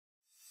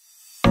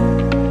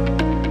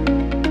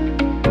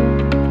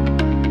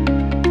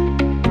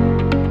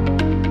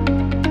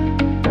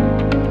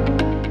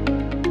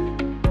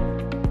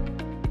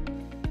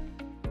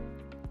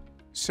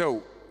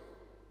So,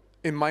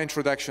 in my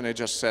introduction, I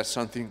just said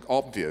something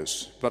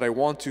obvious, but I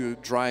want to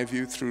drive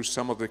you through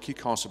some of the key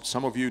concepts.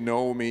 Some of you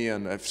know me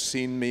and have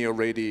seen me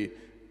already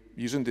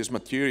using this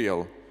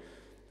material,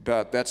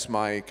 but that's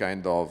my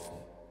kind of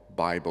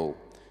Bible.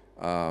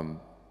 And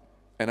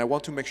I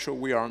want to make sure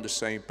we are on the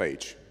same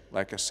page.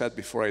 Like I said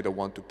before, I don't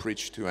want to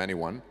preach to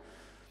anyone.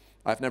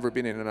 I've never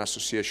been in an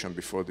association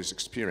before this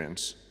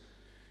experience,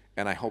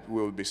 and I hope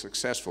we will be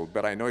successful,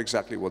 but I know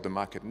exactly what the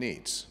market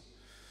needs.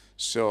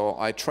 So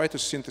I try to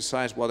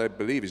synthesize what I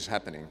believe is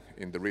happening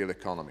in the real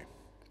economy.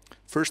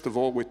 First of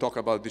all, we talk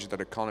about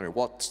digital economy.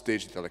 What's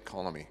digital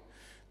economy?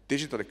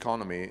 Digital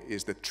economy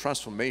is the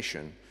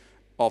transformation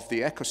of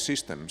the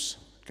ecosystems,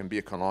 can be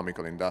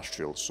economical,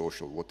 industrial,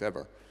 social,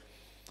 whatever,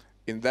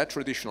 in that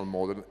traditional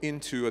model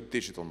into a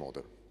digital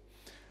model.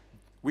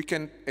 We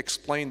can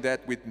explain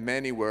that with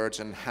many words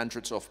and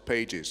hundreds of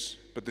pages,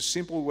 but the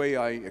simple way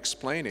I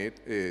explain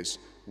it is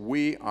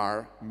we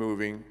are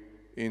moving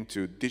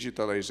into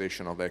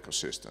digitalization of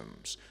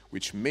ecosystems,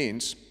 which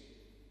means,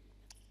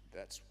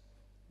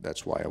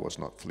 that's why I was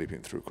not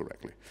flipping through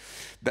correctly.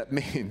 That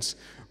means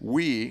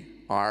we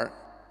are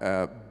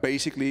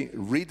basically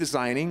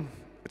redesigning,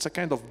 it's a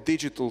kind of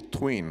digital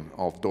twin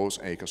of those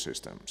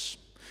ecosystems.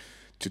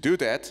 To do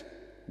that,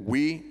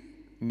 we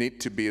need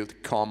to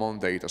build common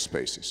data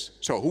spaces.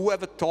 So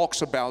whoever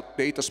talks about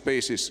data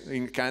spaces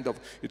in kind of,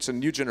 it's a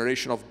new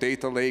generation of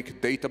data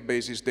lake,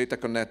 databases, data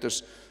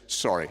connectors,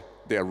 sorry,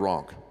 they're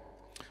wrong.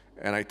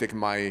 And I take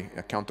my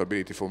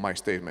accountability for my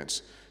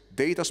statements.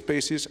 Data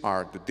spaces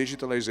are the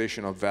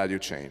digitalization of value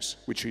chains,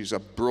 which is a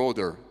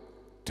broader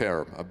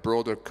term, a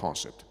broader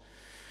concept.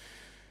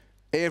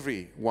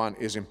 Everyone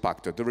is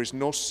impacted. There is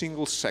no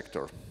single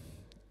sector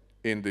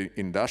in the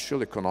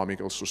industrial,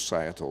 economical,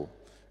 societal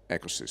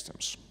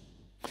ecosystems.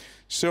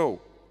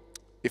 So,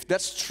 if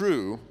that's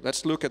true,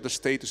 let's look at the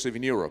status of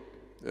in Europe,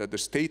 the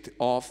state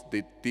of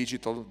the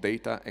digital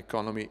data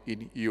economy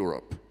in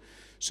Europe.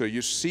 So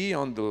you see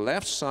on the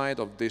left side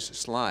of this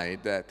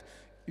slide that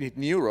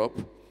in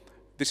Europe,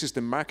 this is the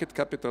market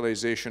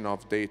capitalization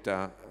of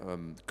data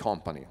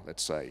company,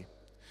 let's say.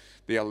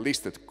 They are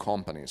listed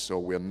companies, so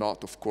we are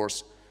not, of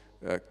course,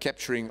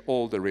 capturing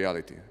all the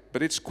reality.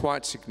 But it's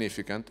quite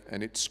significant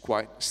and it's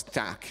quite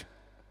stuck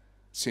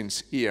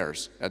since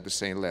years at the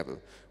same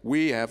level.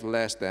 We have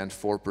less than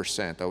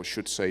 4%, I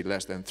should say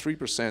less than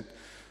 3%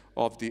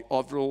 of the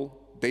overall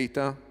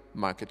data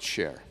market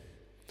share.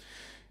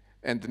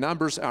 And the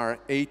numbers are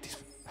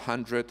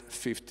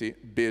 850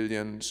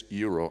 billion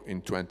euro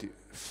in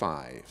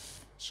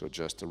 25, so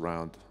just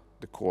around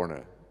the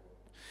corner,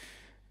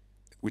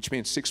 which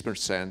means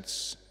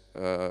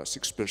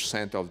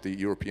 6% of the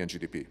European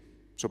GDP.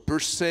 So per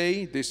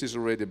se, this is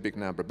already a big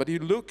number. But you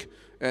look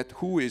at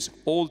who is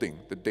holding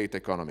the data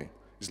economy.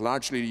 It's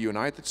largely the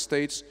United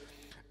States,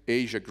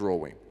 Asia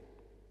growing.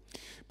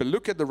 But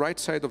look at the right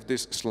side of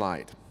this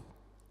slide.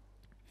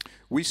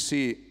 We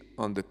see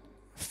on the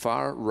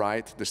far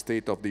right the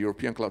state of the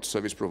European cloud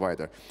service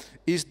provider.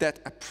 Is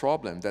that a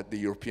problem that the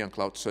European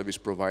cloud service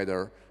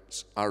providers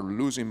are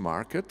losing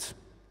market?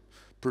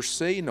 Per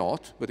se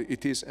not, but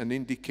it is an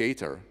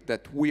indicator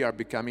that we are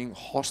becoming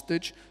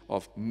hostage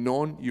of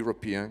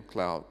non-European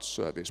cloud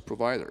service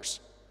providers.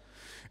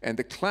 And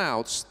the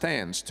cloud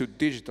stands to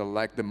digital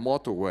like the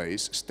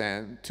motorways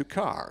stand to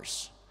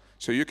cars.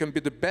 So you can be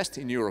the best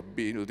in Europe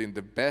building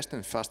the best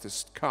and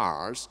fastest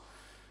cars,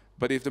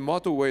 but if the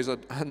motorways are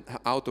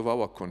out of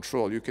our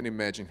control, you can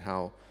imagine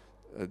how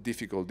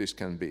difficult this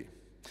can be.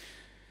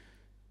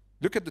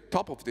 Look at the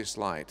top of this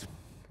slide.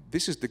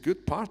 This is the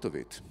good part of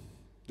it.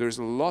 There's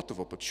a lot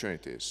of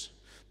opportunities.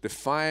 The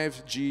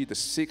 5G, the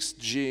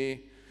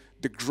 6G,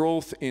 the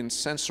growth in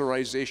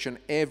sensorization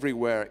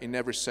everywhere, in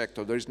every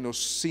sector. There is no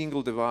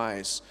single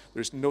device,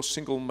 there is no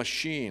single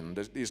machine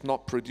that is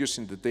not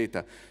producing the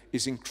data,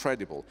 is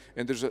incredible.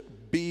 And there's a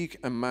big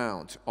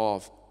amount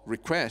of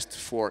request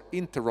for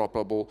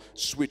interoperable,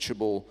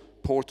 switchable,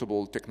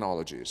 portable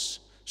technologies.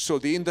 So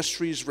the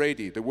industry is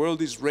ready, the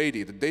world is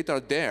ready, the data are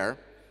there.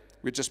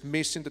 We're just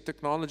missing the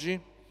technology?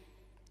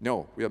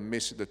 No, we are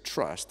missing the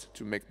trust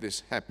to make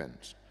this happen.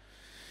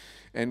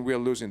 And we are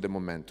losing the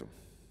momentum.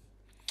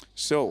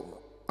 So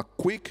a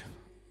quick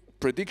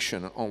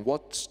prediction on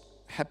what's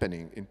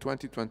happening in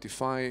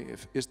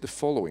 2025 is the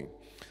following.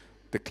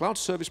 The cloud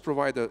service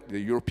provider, the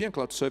European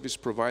cloud service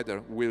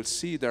provider, will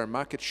see their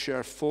market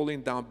share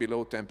falling down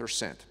below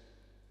 10%.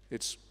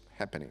 It's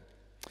happening.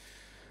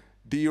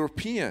 The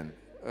European,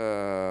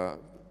 let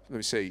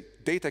me say,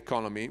 data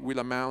economy will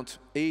amount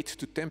 8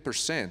 to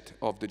 10%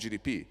 of the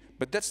GDP.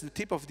 But that's the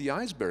tip of the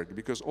iceberg,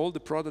 because all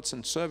the products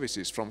and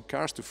services, from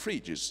cars to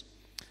fridges,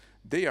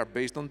 they are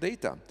based on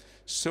data.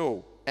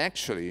 So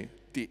actually,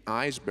 the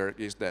iceberg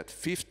is that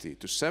 50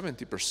 to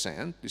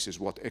 70%, this is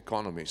what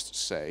economists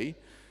say,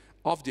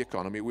 of the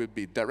economy will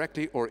be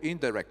directly or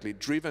indirectly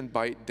driven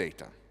by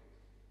data.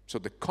 So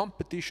the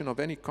competition of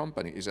any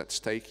company is at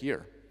stake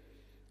here.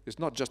 It's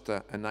not just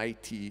an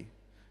IT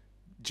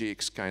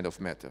GX kind of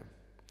matter.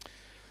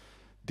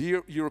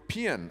 The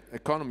European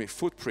economy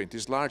footprint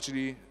is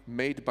largely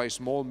made by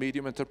small,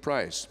 medium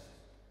enterprise.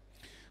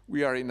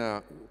 We are in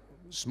a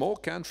small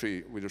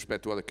country with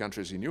respect to other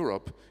countries in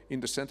Europe, in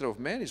the center of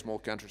many small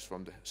countries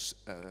from the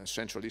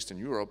Central Eastern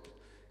Europe.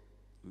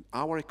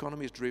 Our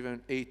economy is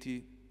driven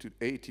 80 to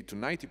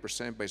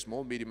 90% by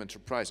small, medium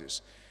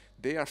enterprises.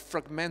 They are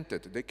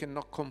fragmented, they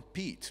cannot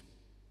compete.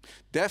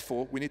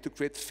 Therefore, we need to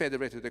create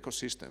federated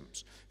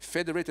ecosystems.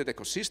 Federated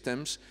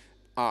ecosystems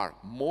are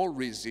more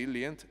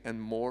resilient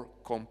and more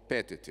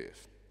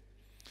competitive.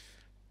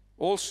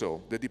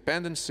 Also, the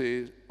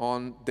dependency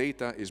on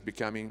data is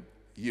becoming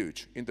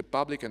huge in the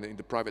public and in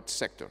the private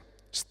sector.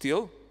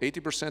 Still,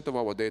 80% of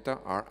our data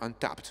are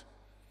untapped.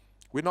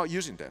 We're not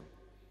using them.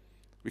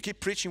 We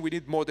keep preaching we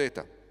need more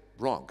data.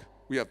 Wrong.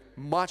 We have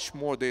much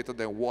more data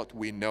than what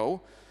we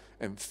know,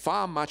 and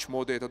far much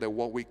more data than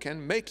what we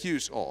can make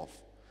use of.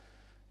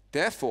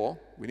 Therefore,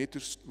 we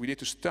need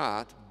to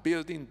start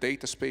building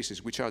data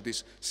spaces, which are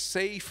these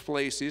safe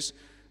places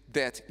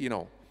that,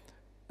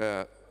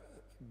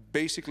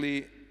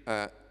 basically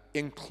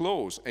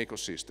enclose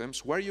ecosystems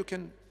where you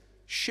can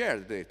share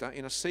the data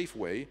in a safe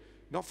way,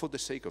 not for the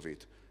sake of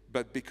it,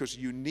 but because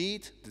you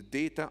need the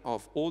data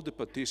of all the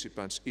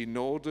participants in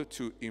order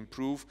to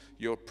improve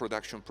your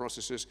production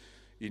processes,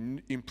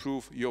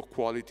 improve your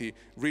quality,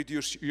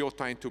 reduce your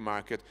time to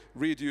market,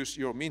 reduce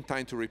your mean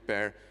time to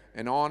repair,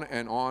 and on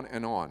and on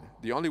and on.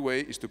 The only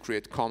way is to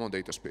create common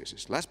data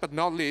spaces. Last but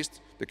not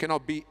least, there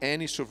cannot be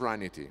any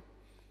sovereignty,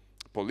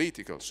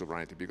 political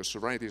sovereignty, because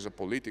sovereignty is a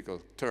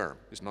political term,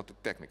 it's not a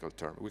technical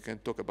term. We can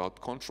talk about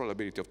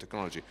controllability of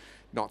technology,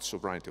 not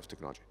sovereignty of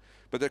technology.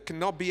 But there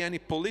cannot be any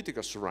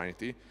political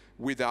sovereignty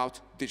without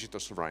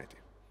digital sovereignty.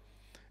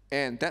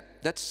 And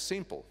that's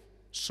simple.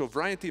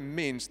 Sovereignty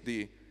means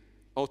the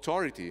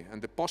authority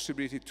and the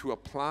possibility to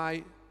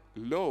apply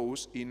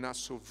laws in a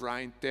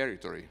sovereign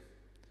territory,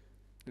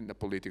 in the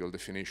political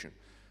definition.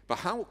 But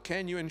how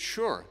can you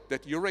ensure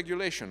that your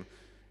regulation,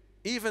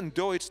 even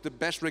though it's the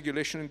best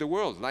regulation in the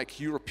world, like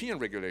European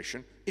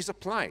regulation, is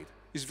applied,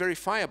 is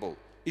verifiable,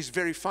 is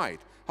verified?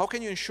 How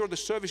can you ensure the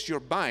service you're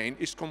buying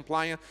is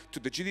compliant to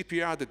the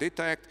GDPR, the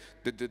Data Act,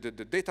 the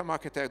Data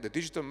Market Act, the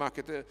Digital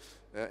Market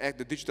Act,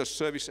 the Digital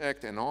Service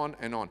Act, and on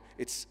and on?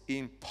 It's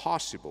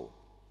impossible.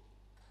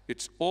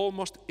 It's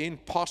almost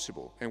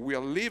impossible. And we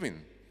are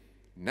living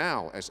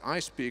now, as I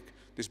speak,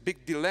 this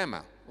big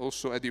dilemma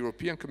also at the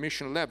European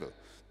Commission level.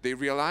 They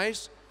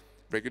realize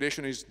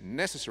regulation is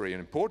necessary and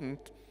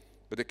important,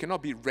 but there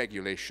cannot be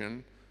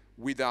regulation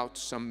without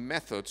some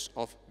methods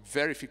of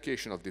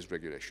verification of this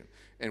regulation.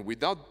 And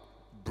without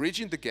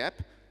bridging the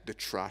gap, the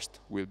trust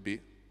will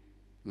be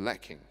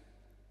lacking.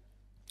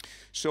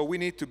 So we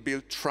need to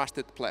build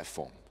trusted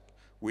platforms.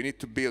 We need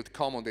to build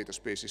common data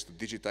spaces to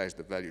digitize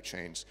the value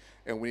chains,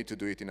 and we need to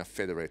do it in a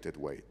federated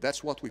way.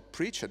 That's what we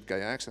preach at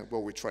Gaia-X and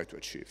what we try to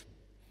achieve.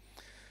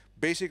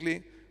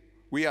 Basically,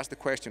 we ask the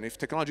question, if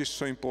technology is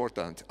so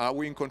important, are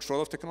we in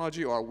control of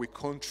technology or are we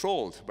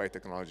controlled by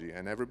technology?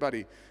 And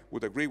everybody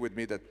would agree with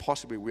me that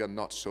possibly we are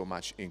not so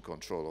much in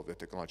control of the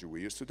technology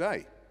we use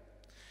today.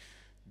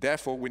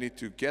 Therefore, we need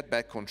to get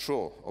back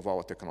control of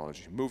our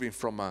technology, moving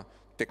from a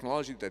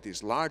technology that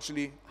is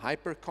largely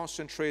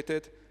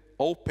hyper-concentrated,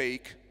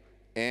 opaque,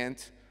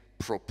 and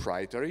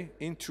proprietary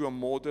into a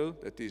model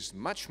that is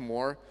much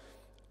more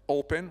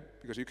open,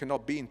 because you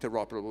cannot be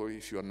interoperable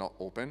if you are not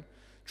open,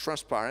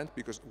 transparent,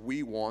 because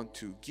we want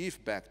to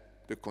give back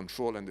the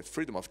control and the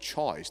freedom of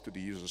choice to the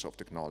users of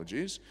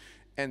technologies,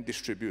 and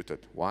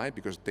distributed. Why?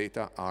 Because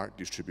data are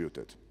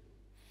distributed.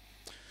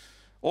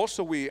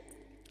 Also, we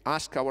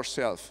ask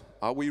ourselves,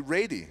 are we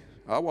ready?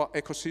 Our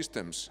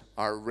ecosystems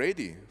are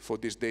ready for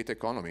this data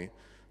economy.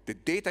 The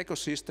data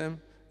ecosystem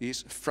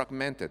is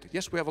fragmented.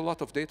 Yes, we have a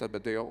lot of data,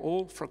 but they are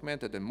all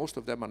fragmented and most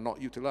of them are not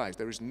utilized.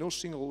 There is no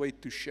single way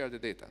to share the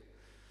data.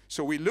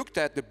 So we looked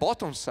at the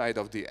bottom side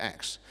of the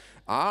X.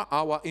 Are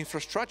our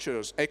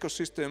infrastructures,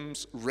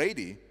 ecosystems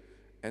ready?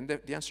 And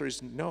the answer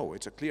is no,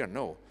 it's a clear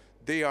no.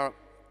 They are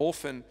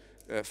often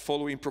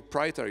following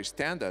proprietary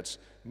standards,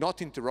 not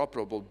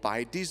interoperable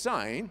by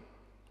design,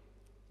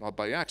 not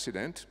by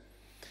accident,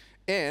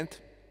 and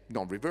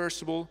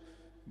non-reversible,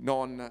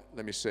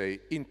 let me say,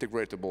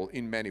 integratable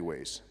in many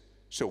ways.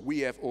 So we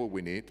have all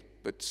we need,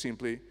 but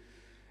simply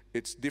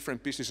it's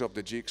different pieces of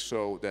the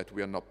jigsaw that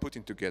we are not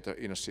putting together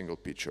in a single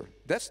picture.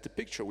 That's the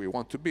picture we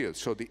want to build.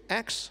 So the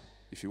X,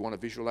 if you want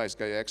to visualize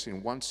Gaia-X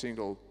in one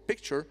single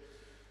picture,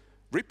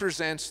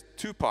 represents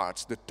two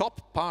parts. The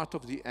top part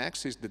of the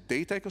X is the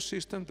data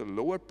ecosystem. The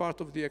lower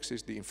part of the X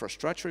is the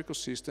infrastructure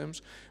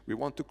ecosystems. We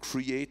want to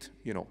create,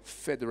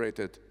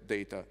 federated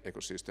data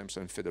ecosystems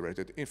and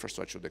federated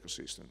infrastructure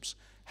ecosystems.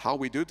 How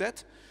we do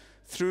that?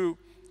 Through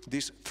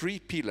these three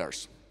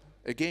pillars.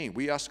 Again,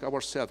 we ask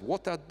ourselves,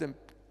 what are the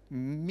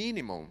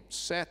minimum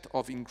set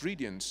of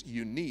ingredients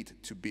you need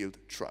to build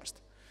trust?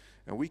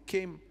 And we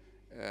came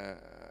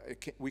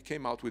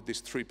out with these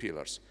three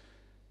pillars.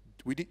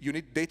 You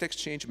need data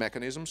exchange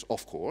mechanisms,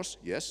 of course,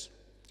 yes.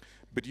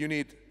 But you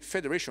need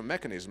federation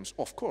mechanisms,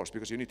 of course,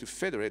 because you need to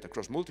federate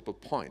across multiple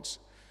points.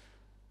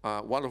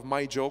 One of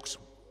my jokes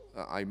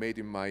I made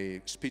in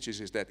my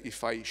speeches is that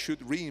if I should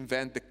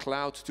reinvent the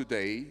cloud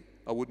today,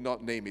 I would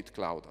not name it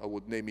cloud. I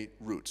would name it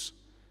roots.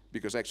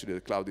 Because actually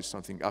the cloud is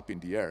something up in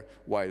the air,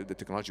 while the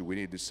technology we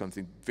need is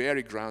something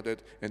very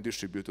grounded and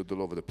distributed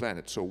all over the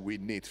planet. So we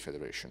need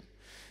federation.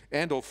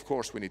 And of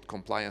course, we need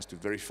compliance to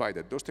verify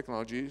that those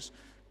technologies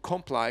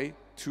comply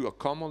to a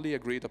commonly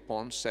agreed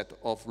upon set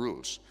of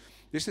rules.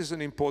 This is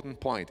an important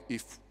point.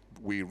 If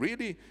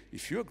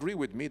you agree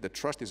with me that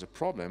trust is a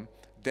problem,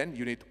 then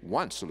you need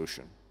one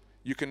solution.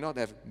 You cannot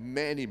have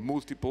many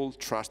multiple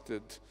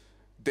trusted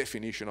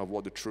definition of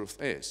what the truth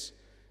is.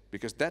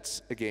 Because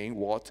that's, again,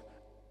 what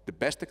the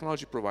best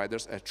technology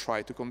providers have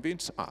tried to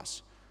convince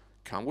us.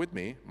 Come with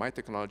me, my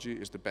technology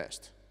is the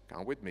best.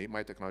 Come with me,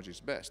 my technology is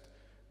best.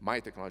 My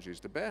technology is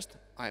the best,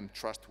 I'm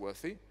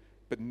trustworthy,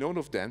 but none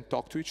of them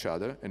talk to each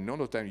other and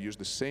none of them use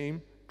the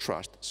same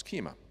trust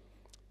schema.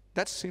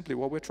 That's simply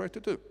what we're trying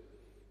to do.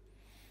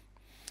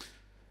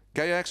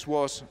 Gaia-X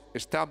was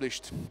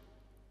established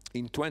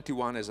in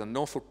 21 as a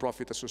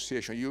non-for-profit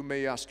association. You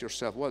may ask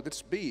yourself, well,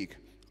 that's big.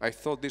 I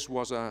thought this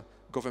was a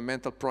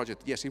governmental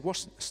project. Yes, it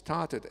was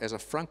started as a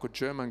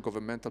Franco-German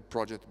governmental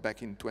project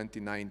back in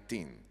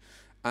 2019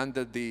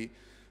 under the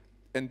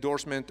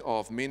endorsement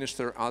of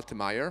Minister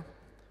Altmaier,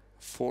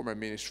 former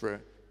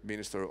Minister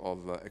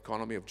of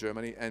Economy of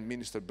Germany, and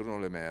Minister Bruno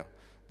Le Maire,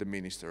 the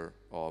Minister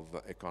of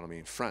Economy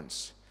in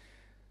France.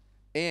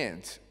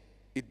 And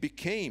it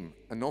became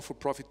a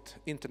non-for-profit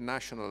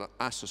international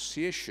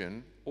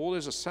association all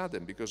of a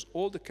sudden because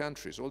all the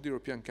countries, all the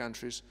European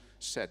countries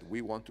said,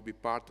 we want to be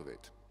part of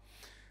it.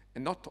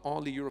 And not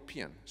only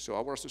European. So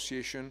our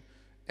association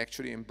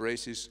actually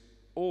embraces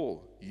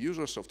all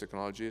users of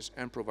technologies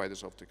and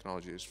providers of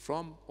technologies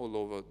from all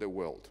over the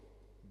world.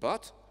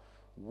 But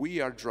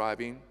we are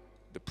driving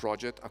the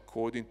project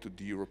according to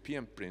the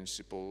European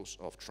principles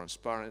of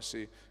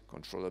transparency,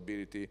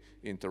 controllability,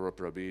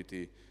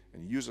 interoperability,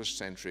 and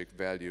user-centric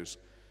values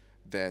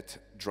that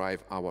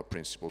drive our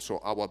principles. So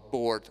our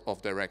board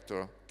of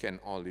directors can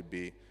only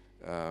be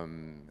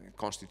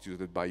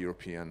constituted by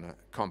European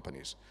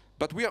companies.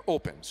 But we are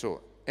open,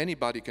 so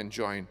anybody can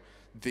join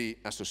the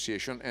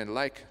association. And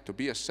like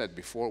Tobias said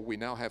before, we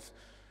now have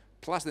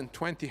plus than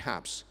 20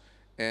 hubs,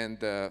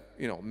 and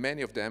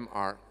many of them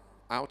are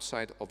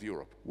outside of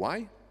Europe.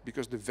 Why?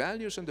 Because the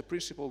values and the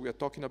principles we are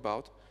talking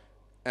about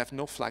have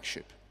no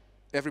flagship.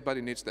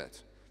 Everybody needs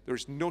that. There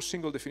is no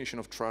single definition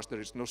of trust. There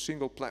is no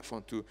single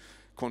platform to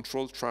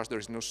control trust. There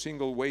is no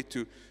single way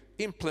to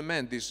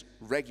implement this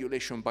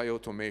regulation by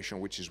automation,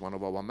 which is one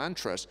of our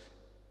mantras.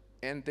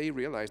 And they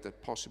realize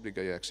that possibly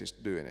Gaia-X is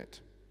doing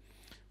it.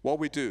 What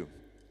we do,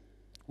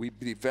 we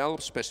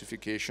develop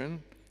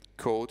specification,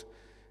 code,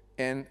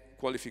 and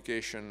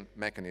qualification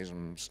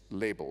mechanisms,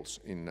 labels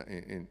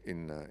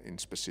in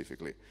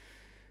specifically.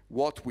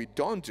 What we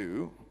don't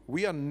do,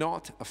 we are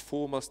not a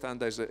formal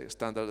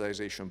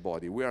standardization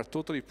body. We are a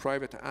totally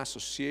private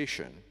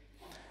association,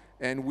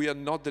 and we are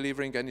not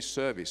delivering any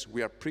service.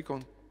 We are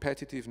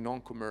pre-competitive,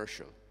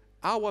 non-commercial.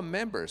 Our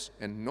members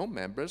and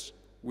non-members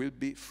will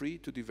be free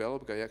to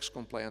develop Gaia-X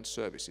compliant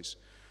services.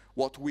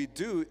 What we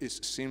do is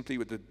simply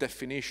with the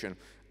definition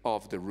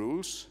of the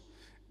rules,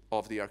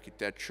 of the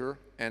architecture,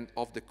 and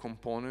of the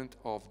component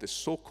of the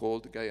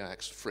so-called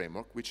Gaia-X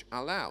framework, which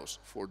allows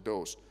for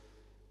those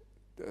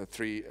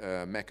three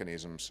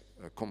mechanisms,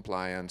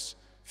 compliance,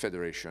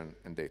 federation,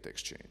 and data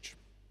exchange.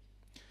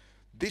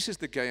 This is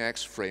the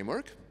Gaia-X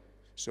framework.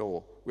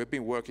 So we've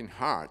been working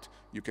hard.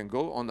 You can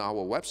go on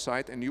our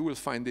website and you will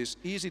find this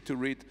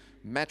easy-to-read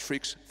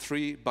matrix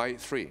 3 by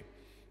 3.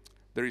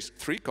 There is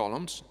 3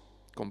 columns,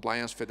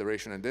 compliance,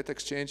 federation, and data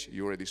exchange.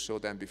 You already saw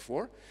them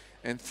before.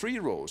 And 3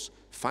 rows,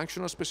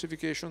 functional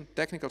specification,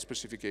 technical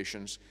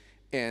specifications,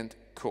 and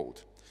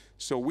code.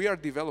 So we are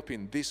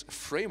developing this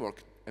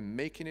framework and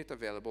making it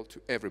available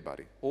to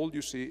everybody. All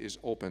you see is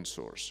open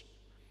source.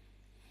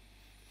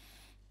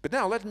 But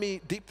now let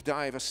me deep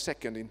dive a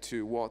second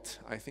into what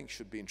I think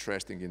should be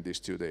interesting in these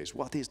 2 days.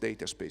 What is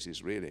data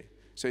spaces really?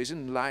 So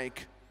isn't it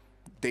like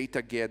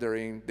data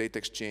gathering, data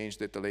exchange,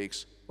 data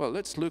lakes? Well,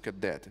 let's look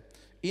at that.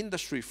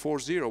 Industry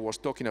 4.0 was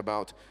talking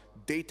about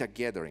data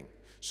gathering.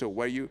 So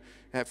where you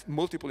have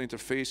multiple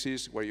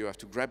interfaces, where you have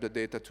to grab the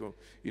data to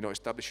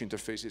establish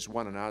interfaces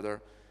one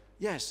another.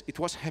 Yes, it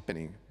was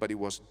happening, but it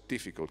was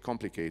difficult,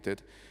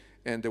 complicated,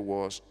 and there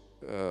was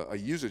a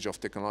usage of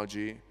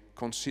technology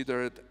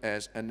considered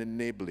as an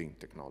enabling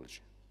technology.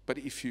 But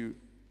if you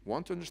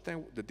want to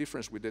understand the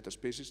difference with data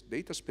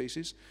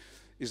spaces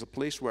is a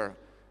place where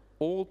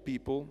all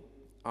people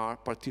are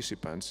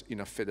participants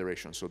in a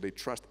federation, so they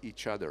trust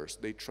each other,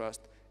 they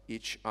trust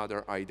each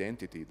other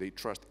identity, they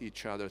trust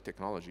each other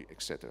technology,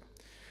 etc.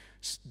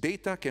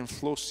 Data can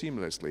flow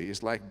seamlessly.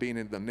 It's like being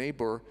in the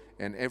neighbor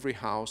and every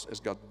house has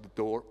got the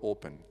door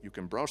open. You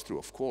can browse through,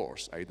 of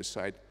course. I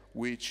decide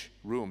which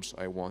rooms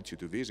I want you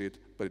to visit,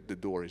 but the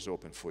door is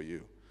open for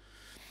you.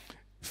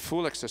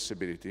 Full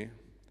accessibility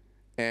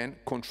and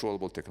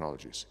controllable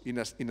technologies. In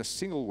a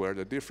single word,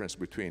 the difference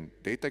between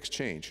data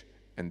exchange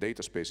and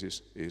data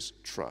spaces is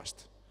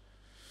trust.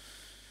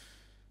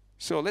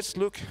 So let's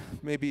look,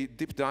 maybe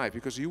deep dive,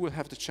 because you will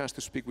have the chance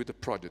to speak with the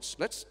projects.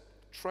 Let's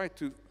try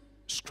to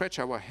scratch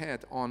our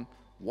head on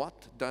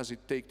what does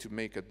it take to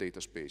make a data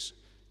space?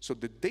 So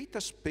the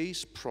data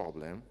space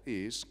problem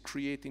is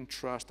creating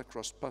trust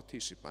across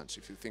participants,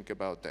 if you think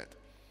about that.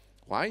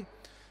 Why?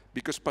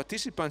 Because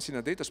participants in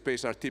a data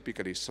space are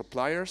typically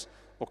suppliers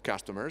or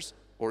customers,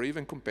 or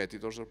even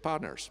competitors or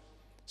partners.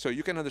 So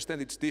you can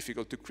understand it's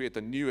difficult to create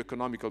a new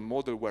economical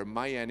model where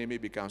my enemy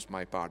becomes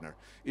my partner.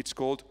 It's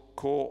called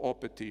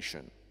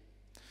co-opetition.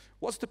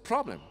 What's the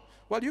problem?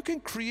 Well, you can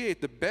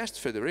create the best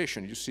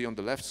federation you see on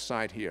the left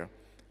side here.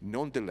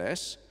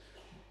 Nonetheless,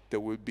 there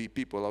will be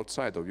people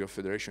outside of your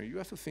federation. You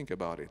have to think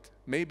about it.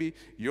 Maybe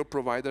your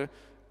provider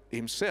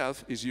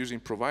himself is using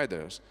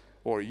providers,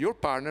 or your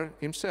partner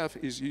himself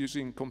is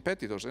using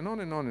competitors, and on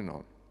and on and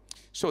on.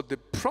 So the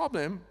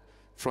problem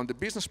from the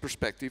business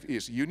perspective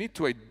is you need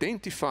to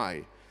identify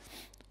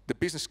the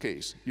business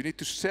case. You need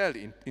to sell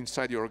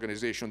inside your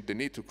organization the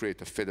need to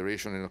create a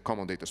federation and a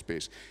common data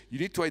space. You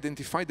need to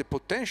identify the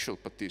potential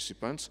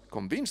participants,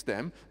 convince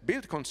them,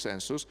 build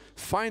consensus,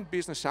 find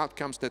business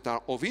outcomes that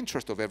are of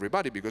interest of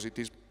everybody, because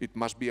it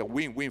must be a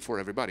win-win for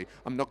everybody.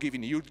 I'm not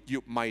giving you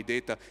my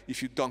data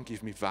if you don't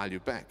give me value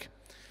back.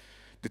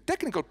 The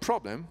technical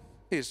problem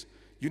is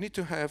you need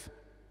to have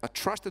a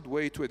trusted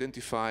way to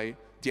identify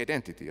the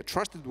identity, a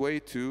trusted way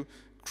to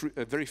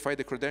verify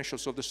the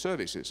credentials of the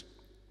services,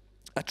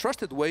 a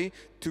trusted way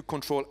to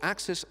control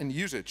access and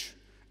usage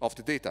of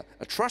the data,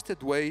 a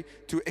trusted way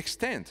to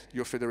extend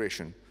your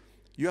federation.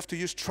 You have to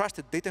use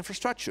trusted data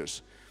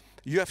infrastructures.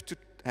 You have to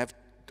have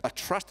a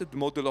trusted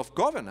model of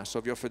governance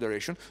of your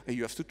federation, and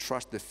you have to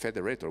trust the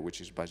federator, which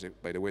is,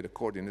 by the way, the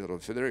coordinator of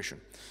the federation.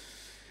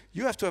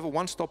 You have to have a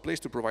one-stop place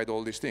to provide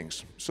all these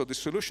things. So the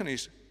solution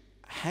is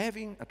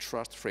having a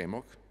trust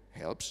framework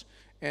helps,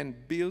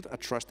 and build a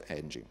trust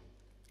engine.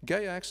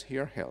 Gaia-X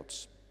here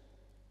helps.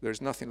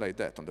 There's nothing like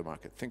that on the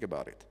market. Think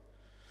about it.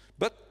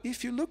 But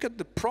if you look at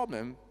the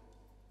problem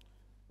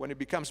when it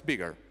becomes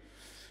bigger,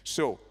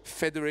 so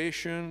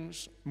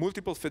federations,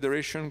 multiple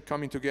federations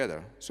coming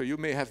together. So you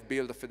may have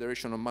built a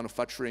federation on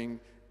manufacturing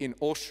in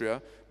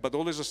Austria, but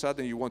all of a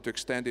sudden you want to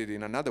extend it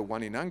in another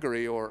one in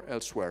Hungary or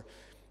elsewhere.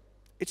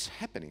 It's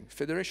happening.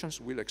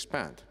 Federations will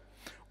expand.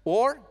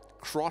 Or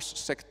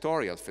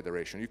cross-sectorial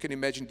federation. You can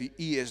imagine the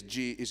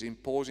ESG is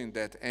imposing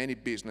that any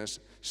business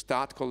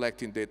start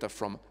collecting data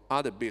from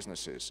other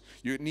businesses.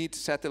 You need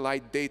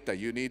satellite data,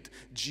 you need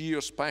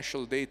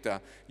geospatial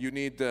data, you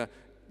need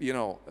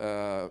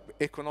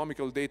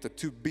economical data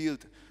to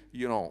build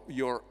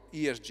your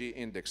ESG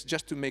index,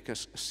 just to make a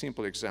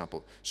simple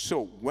example.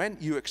 So when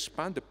you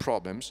expand the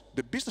problems,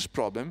 the business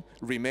problem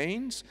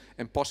remains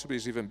and possibly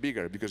is even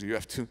bigger, because you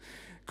have to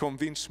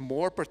convince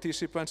more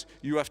participants,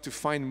 you have to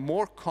find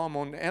more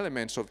common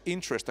elements of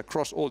interest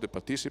across all the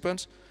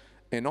participants,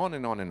 and on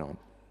and on and on.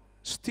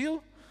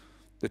 Still,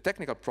 the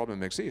technical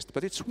problem exists,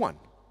 but it's one.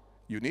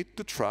 You need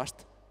to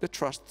trust the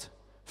trust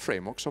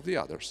frameworks of the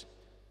others.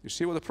 You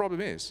see what the problem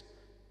is?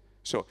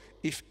 So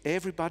if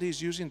everybody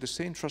is using the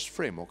same trust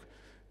framework,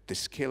 the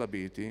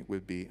scalability will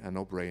be a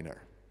no-brainer.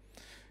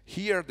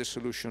 Here, the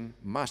solution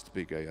must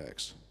be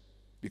Gaia-X,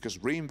 because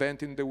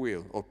reinventing the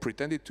wheel or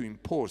pretending to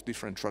impose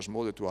different trust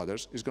models to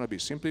others is going to be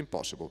simply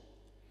impossible.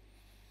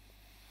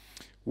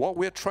 What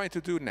we're trying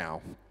to do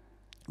now,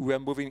 we are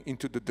moving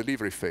into the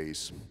delivery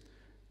phase.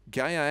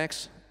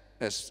 Gaia-X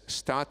has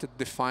started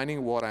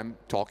defining what I'm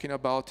talking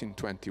about in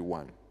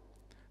 21.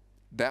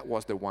 That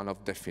was the one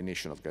of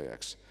definition of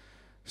Gaia-X.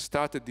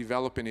 Started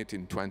developing it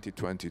in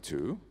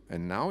 2022,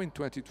 and now in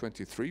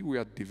 2023 we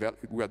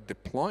are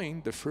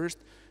deploying the first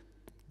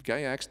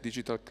Gaia-X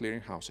digital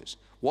clearinghouses.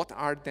 What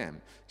are them?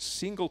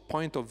 Single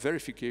point of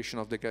verification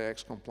of the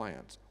Gaia-X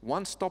compliance.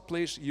 One-stop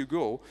place you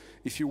go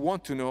if you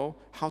want to know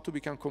how to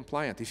become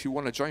compliant, if you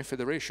want to join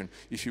federation,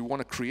 if you want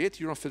to create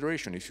your own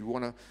federation, if you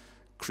want to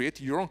create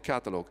your own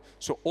catalog.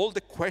 So all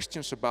the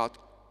questions about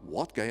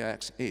what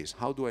Gaia-X is,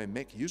 how do I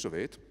make use of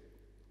it,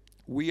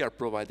 we are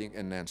providing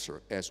an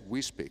answer as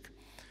we speak.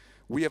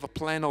 We have a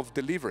plan of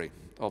delivery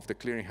of the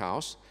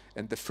clearinghouse,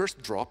 and the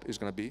first drop is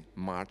going to be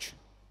March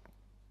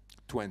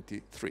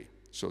 23,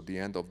 so the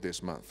end of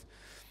this month.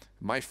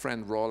 My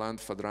friend Roland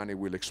Fadrani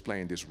will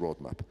explain this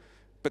roadmap.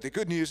 But the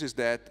good news is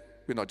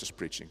that we're not just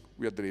preaching,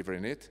 we are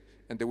delivering it,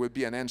 and there will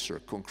be an answer,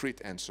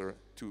 concrete answer,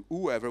 to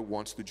whoever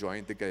wants to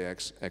join the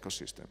Gaia-X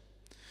ecosystem.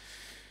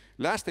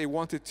 Last, I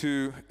wanted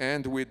to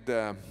end with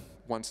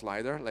one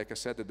slider. Like I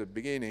said at the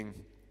beginning,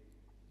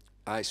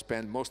 I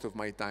spend most of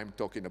my time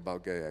talking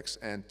about Gaia-X,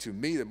 and to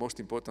me the most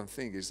important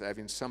thing is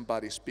having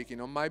somebody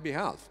speaking on my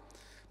behalf.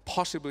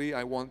 Possibly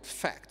I want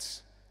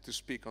facts to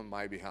speak on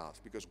my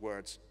behalf, because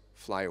words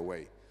fly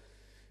away.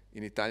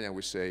 In Italian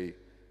we say,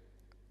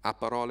 a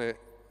parole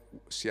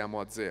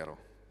siamo a zero.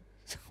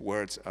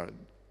 Words are,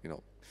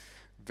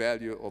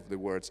 value of the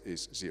words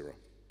is zero.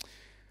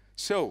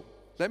 So,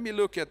 let me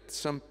look at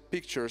some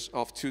pictures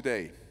of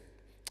today.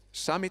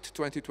 Summit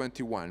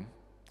 2021,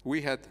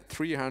 we had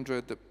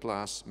 300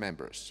 plus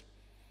members.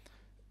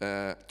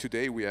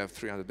 Today we have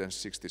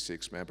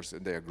 366 members,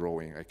 and they are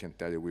growing. I can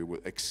tell you we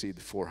will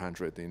exceed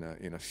 400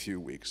 in a few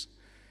weeks.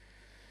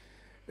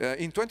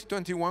 In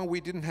 2021,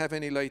 we didn't have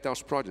any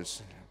lighthouse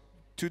projects.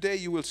 Today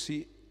you will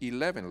see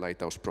 11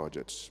 lighthouse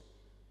projects.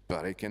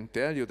 But I can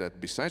tell you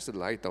that besides the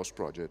lighthouse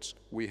projects,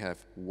 we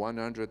have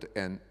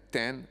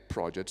 110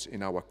 projects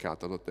in our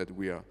catalog that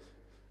we are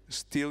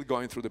still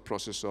going through the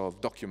process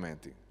of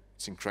documenting.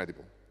 It's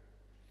incredible.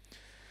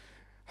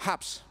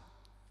 Hubs,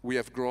 we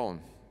have grown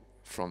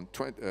from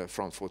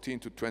 14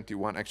 to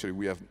 21. Actually,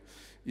 we have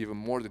even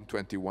more than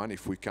 21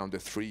 if we count the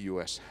 3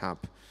 US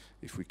hubs.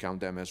 If we count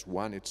them as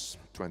one, it's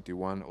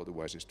 21,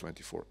 otherwise it's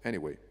 24.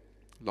 Anyway,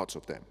 lots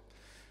of them.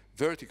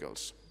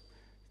 Verticals.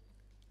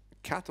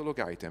 Catalog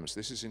items,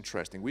 this is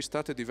interesting. We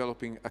started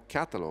developing a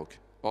catalog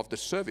of the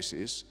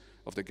services,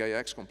 of the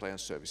Gaia-X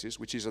compliance services,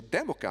 which is a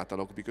demo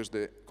catalog because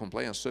the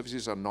compliance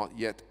services are not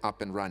yet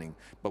up and running.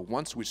 But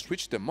once we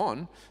switch them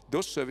on,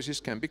 those services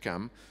can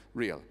become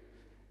real.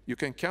 You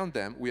can count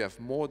them. We have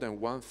more than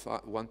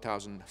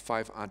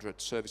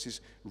 1,500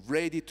 services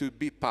ready to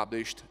be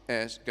published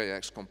as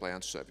Gaia-X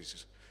compliance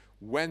services.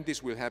 When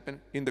this will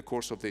happen? In the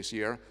course of this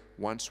year,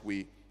 once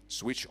we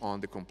switch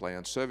on the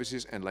compliance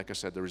services, and like I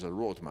said, there is a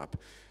roadmap.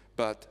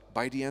 But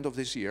by the end of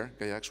this year,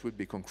 Gaia-X will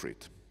be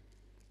concrete.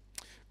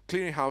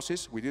 Clearing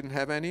houses, we didn't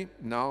have any.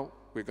 Now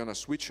we're going to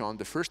switch on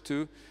the first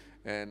 2,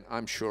 and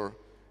I'm sure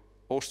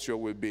Austria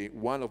will be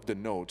one of the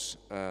nodes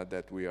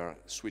that we are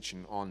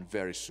switching on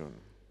very soon.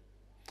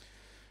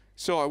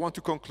 So I want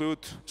to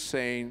conclude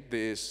saying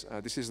this.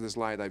 This is the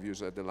slide I've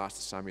used at the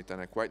last summit, and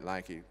I quite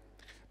like it,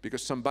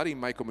 because somebody in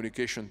my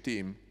communication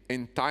team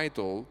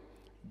entitled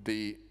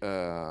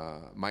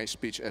my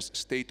speech as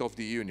State of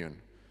the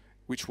Union,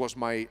 which was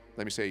my,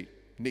 let me say,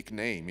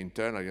 nickname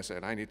internally. I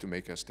said, I need to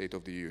make a State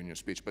of the Union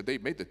speech. But they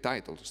made the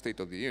title,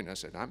 State of the Union. I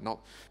said, I'm not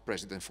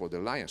president for the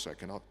Alliance, so I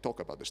cannot talk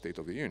about the State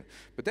of the Union.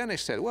 But then I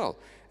said, well,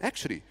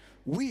 actually,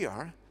 we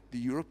are the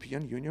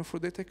European Union for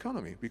data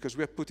economy, because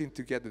we are putting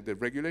together the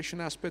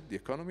regulation aspect, the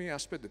economy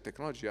aspect, the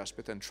technology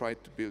aspect, and try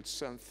to build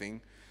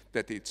something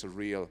that it's a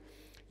real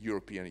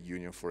European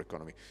Union for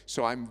economy.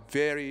 So I'm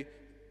very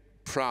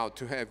proud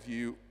to have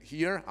you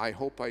here. I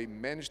hope I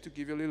managed to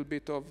give you a little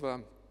bit of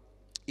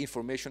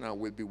information. I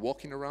will be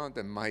walking around,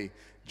 and my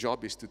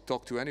job is to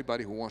talk to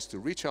anybody who wants to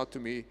reach out to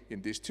me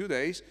in these 2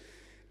 days.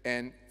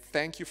 And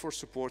thank you for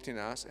supporting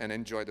us, and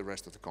enjoy the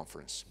rest of the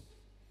conference.